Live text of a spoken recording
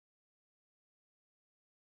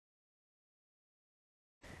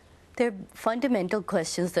They're fundamental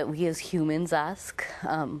questions that we as humans ask.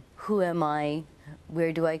 Who am I?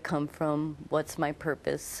 Where do I come from? What's my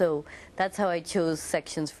purpose? So that's how I chose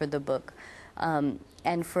sections for the book.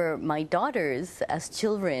 And for my daughters, as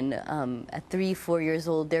children, at 3, 4 years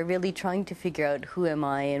old, they're really trying to figure out who am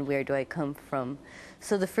I and where do I come from.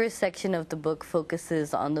 So the first section of the book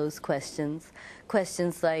focuses on those questions.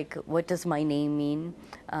 Questions like, what does my name mean?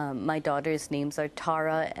 My daughters' names are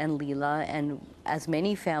Tara and Leela, and as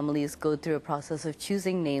many families go through a process of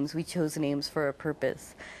choosing names, we chose names for a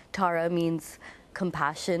purpose. Tara means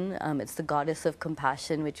compassion. It's the goddess of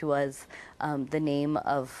compassion, which was the name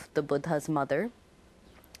of the Buddha's mother.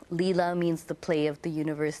 Leela means the play of the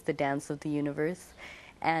universe, the dance of the universe.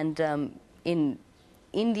 And in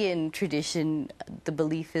Indian tradition, the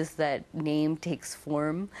belief is that name takes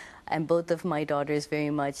form, and both of my daughters very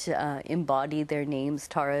much embody their names.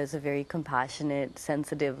 Tara is a very compassionate,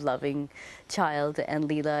 sensitive, loving child, and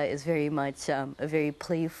Leela is very much a very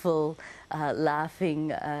playful,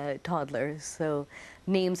 laughing toddler. So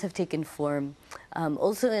names have taken form.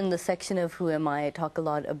 Also in the section of Who Am I talk a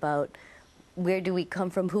lot about where do we come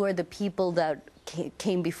from, who are the people that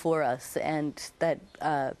came before us, and that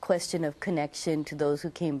question of connection to those who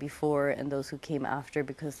came before and those who came after,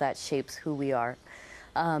 because that shapes who we are.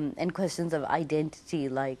 And questions of identity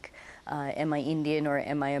like, am I Indian or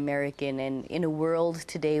am I American? And in a world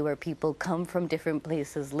today where people come from different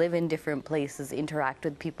places, live in different places, interact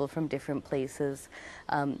with people from different places,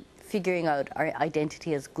 figuring out our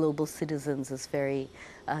identity as global citizens is very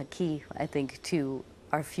key, I think, to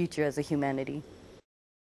our future as a humanity.